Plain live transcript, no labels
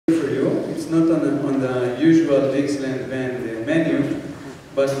not on the usual Dixieland band menu,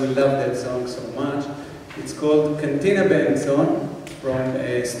 but we love that song so much. It's called Cantina band song from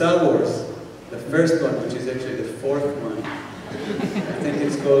Star Wars, the first one, which is actually the fourth one. I think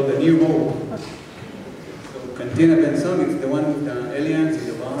it's called The New Hope. So Cantina band song, it's the one with the aliens in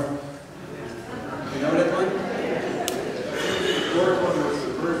the bar. You know that one? The fourth one was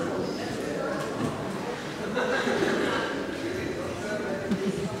the first one.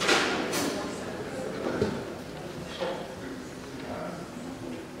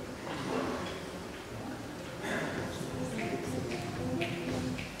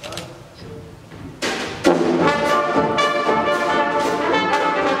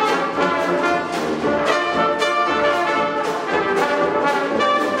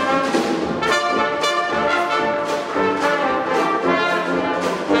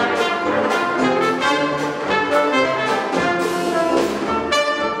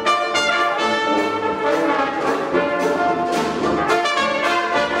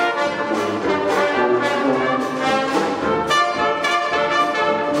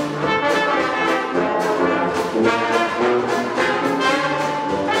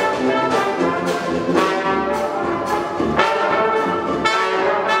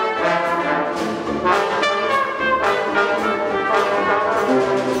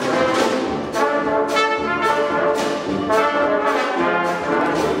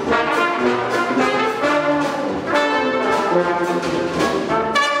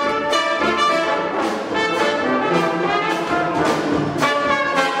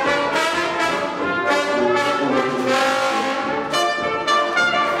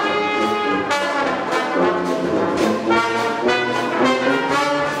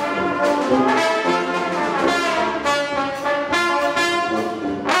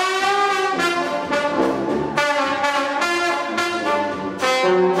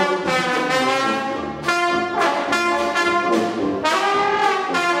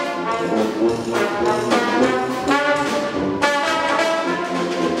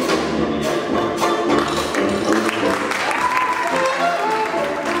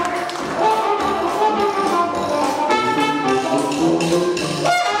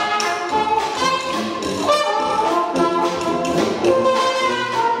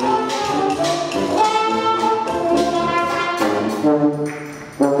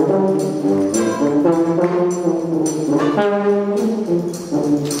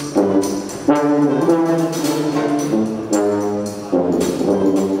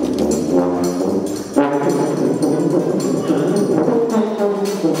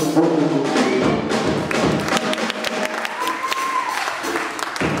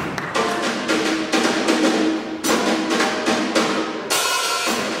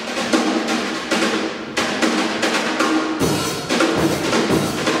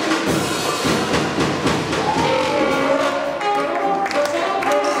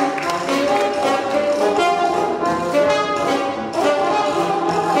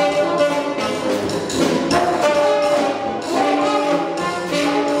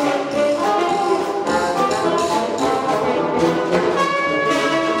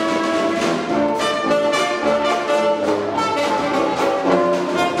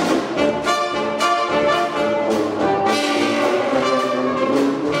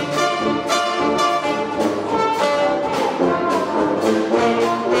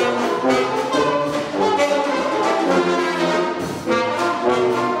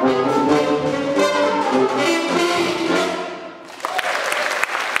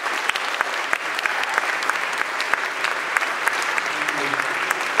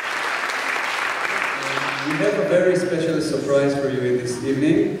 We have a very special surprise for you this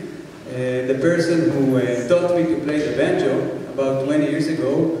evening. The person who taught me to play the banjo about 20 years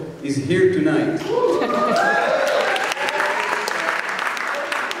ago is here tonight. So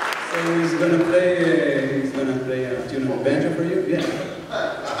he's gonna play a tune on the banjo for you. Yeah.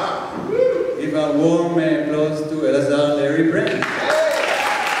 Give a warm applause to Elazar Larry Brand.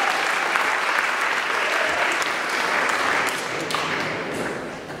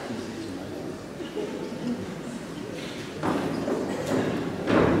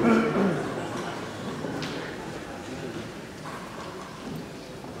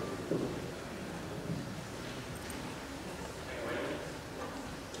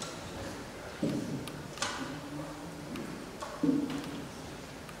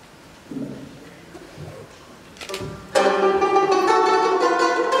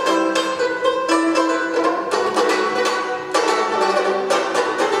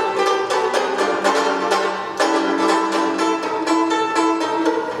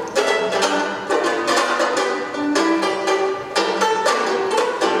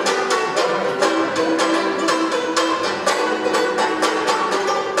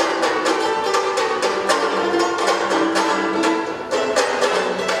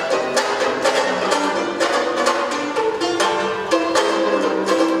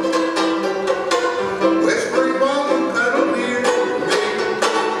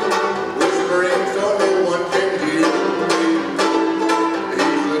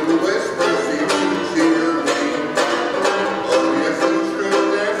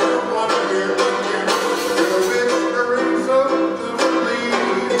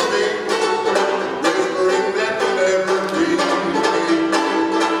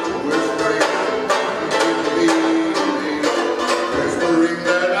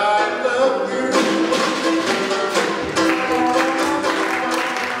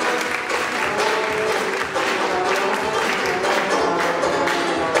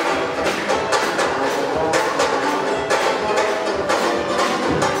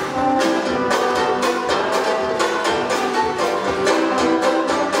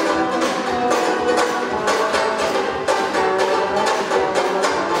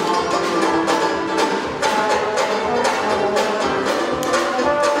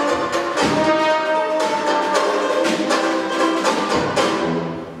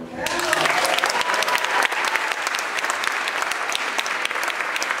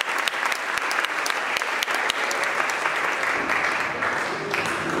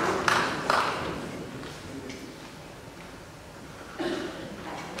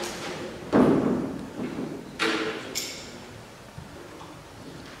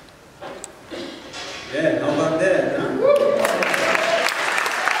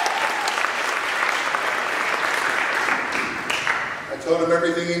 told him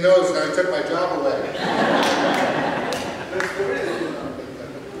everything he knows, now he took my job away.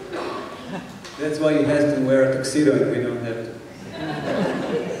 That's why he has to wear a tuxedo and we don't have to.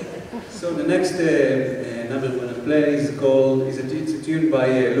 So the next number we're going to play is called, it's a tune by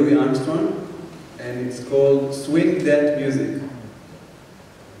Louis Armstrong, and it's called Swing That Music.